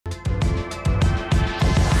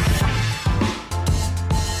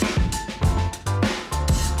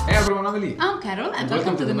everyone, I'm Ali. I'm Carol and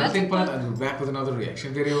welcome to the Melting Pot, and we're back with another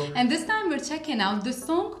reaction video. And this time we're checking out the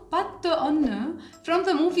song PATTU ONNU from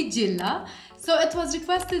the movie Jilla. So it was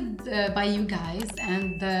requested by you guys,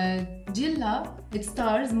 and Jilla, it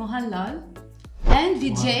stars Mohanlal and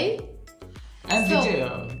Vijay. And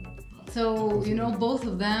Vijay. So, you know, both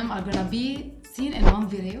of them are gonna be seen in one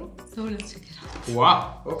video. So let's check it out.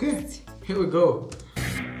 Wow, okay, here we go.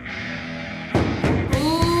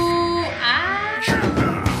 Ooh,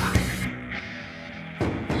 ah!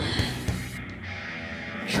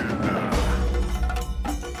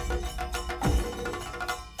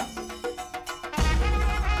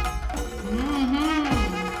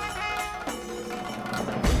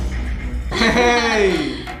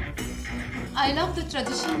 Hey! I love the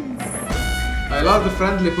traditions. I love the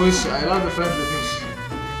friendly push. I love the friendly push.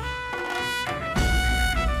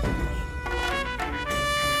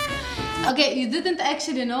 Okay, you didn't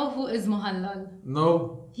actually know who is Mohanlal.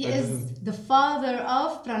 No, He I is didn't. the father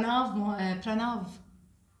of Pranav.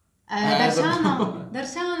 Darshana,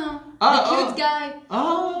 the cute guy.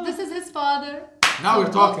 This is his father. Now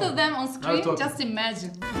we're talking. Both of them on screen, just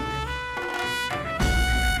imagine.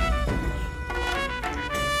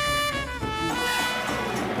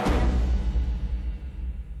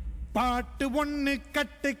 पाट ஒன்னு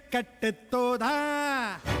கட்டு கட்டு தோதா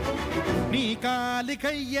நீ காலி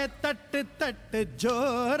கைய தட்டு தட்டு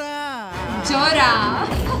ஜோரா ஜோரா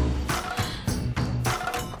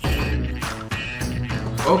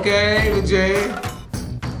Okay, Vijay.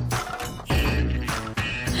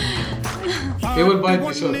 He will bite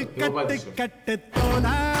the show. He will bite the show. கட்டு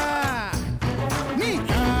தோதா நீ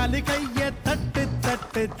காலி கைய தட்டு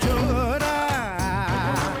தட்டு ஜோரா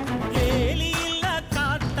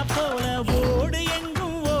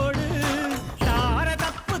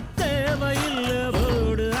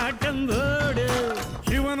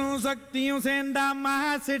சக்தியும் சேந்தா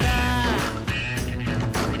மாசிடா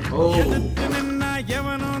எதுக்கு நின்னா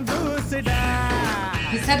எவனும் தூசிடா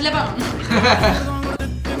எதுக்கு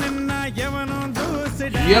நின்னா எவனும்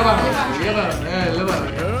தூசிடா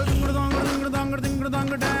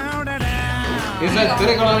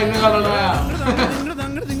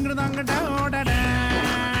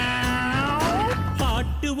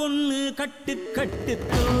பாட்டு ஒண்ணு கட்டு கட்டு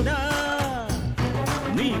தோதா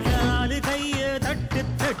நீ காலு கைய தட்டு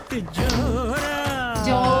தட்டு ஜோரா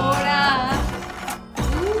ஜோரா.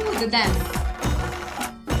 Ooh, the dance.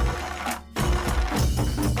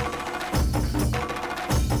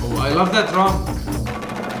 Oh, I love that drum.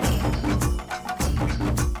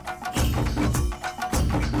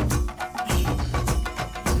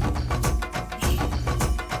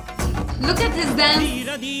 Look at his dance. தீர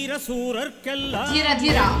தீர சூரர்க்கெல்லாம் Dira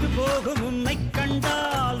dira. போகும் உன்னை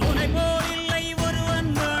கண்டால் உன்னை போலில்லை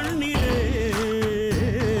ஒருவன் மண்ணிலே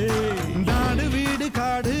நாடு வீடு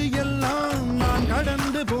காடு எல்லாம் நான்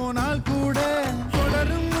கடந்து போனால் கூட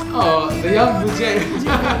தொடரும் Oh, the young Vijay.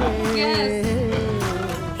 Yes.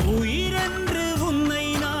 உயிரென்று உன்னை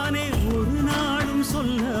நானே ஒரு நாளும்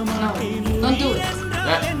சொல்ல மாட்டேன். Don't do it.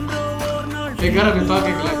 என்றோ ஒரு நாள் You gotta be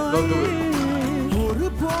talking like, don't do it. ஒரு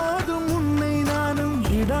போதும் உன்னை நானும்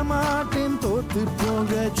விடமாட்டேன் தோத்து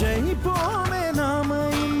போக ஜெயிப்போமே நாம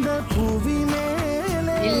இந்த புவி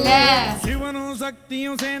மேலே இல்ல. சிவனும்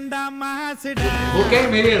சக்தியும் சேர்ந்தா மாசிடா Okay,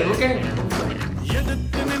 Miriam, okay.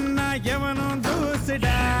 எதுக்கு நின்னா எவனும்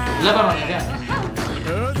தூசிடா Lebanon again.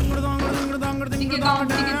 Sing it down,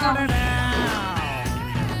 sing it down.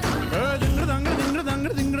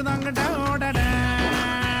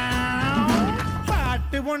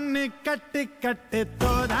 பாட்டு ஒண்ணு கட்டு கட்டு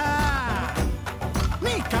தோதா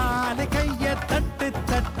நீ காலு கைய தட்டு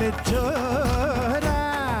தட்டு ஜோரா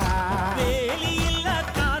வேலியில்ல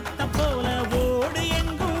காத்த போல ஓடு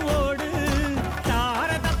எங்கும் ஓடு தார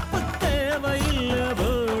தப்பு தேவையில்ல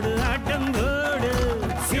போடு ஆட்டம் போடு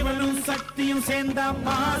சிவனும் சக்தியும் சேர்ந்தா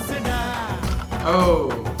மாசுடா Oh.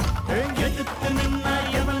 எதுக்கு நின்னா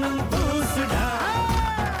எவனும் தூசுடா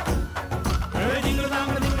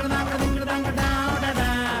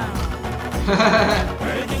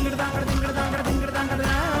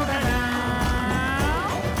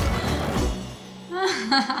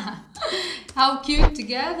How cute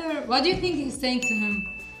together. What do you think he's saying to him?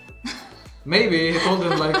 Maybe he told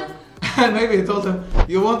him like, maybe he told him,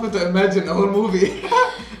 you want me to imagine a whole movie?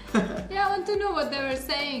 Yeah, I want to know what they were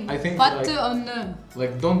saying. I think PATTU ONNU.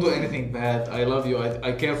 Like, don't do anything bad. I love you.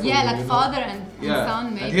 I care for you. Yeah, like you know? father and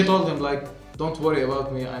son, maybe. And he told him like, don't worry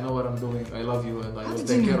about me. I know what I'm doing. I love you, and I will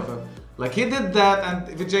take care of him. Like he did that,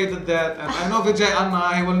 and Vijay did that, and I know Vijay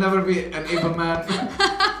Anna. He will never be an evil man.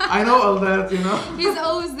 I know all that, you know. He's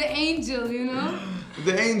always the angel, you know.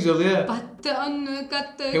 The angel, yeah. PATTU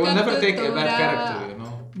ONNU, He will never take a bad character, you know.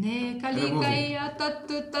 Kalika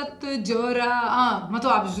tattu tattu jora. ما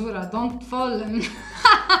توقع بالجورة. Don't fall.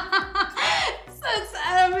 So it's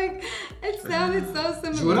Arabic. It sounded so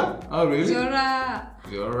similar. Jura? Oh really? Jora.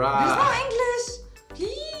 Jura. There's no English.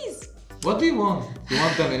 Please. What do you want? You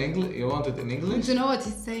want them in English? You want it in English? You know what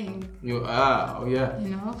he's saying. Oh yeah. You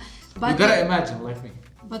know. You gotta imagine like me.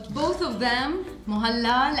 But both of them,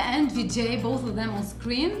 Mohanlal and Vijay, both of them on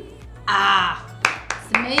screen. It's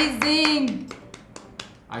amazing.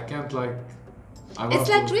 I can't like. It's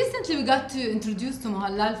like recently we got to introduce to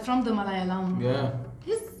Mohanlal from the Malayalam. Yeah.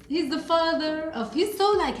 He's the father of. He's so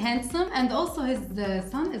like handsome, and also his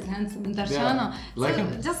son is handsome in Darshana. Yeah, like so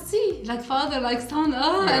him. Just see, like father, like son.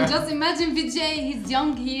 And just imagine Vijay. He's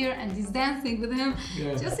young here, and he's dancing with him.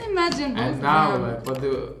 Yeah. Just imagine. And both now, of them. like, what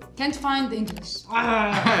do? Can't find the English.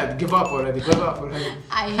 Give up already. Give up already.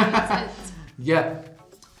 I hate it. Yeah.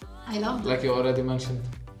 I love it. Like you already mentioned.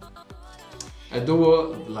 A duo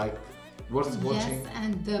like worth watching. Yes,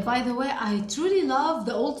 and by the way, I truly love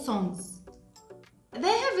the old songs.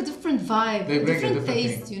 They have a different vibe, They bring a different different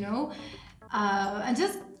taste, thing. you know. And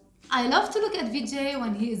just, I love to look at Vijay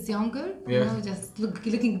when he is younger. Yeah. You know, just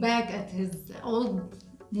looking back at his old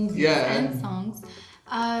movies and songs.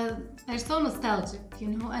 They're so nostalgic, you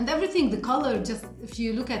know, and everything, the color, just if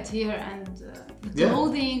you look at here and the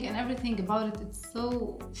clothing and everything about it, it's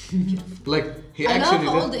so beautiful. Like he I actually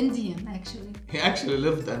love old Indian, actually. He actually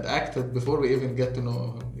lived and acted before we even get to know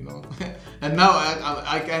him, you know. And now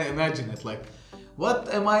I can imagine it. Like,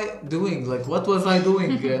 what am I doing? Like, what was I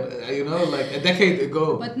doing? You know, like a decade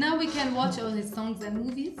ago. But now we can watch all his songs and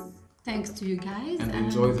movies, thanks to you guys. And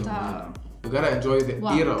enjoy them. You gotta enjoy the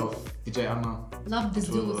era of Vijay Anna. Love this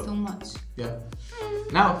duo so much. Yeah.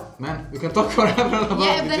 Now, man, we can talk forever about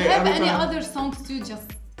Yeah, if they Vijay have any time. other songs too, just...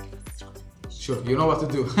 Sure, you know what to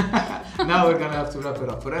do. Now we're gonna have to wrap it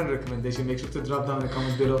up. For any recommendation, make sure to drop down in the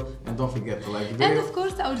comments below, and don't forget to like the video. And of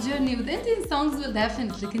course, our journey with Indian songs will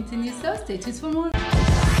definitely continue, so stay tuned for more.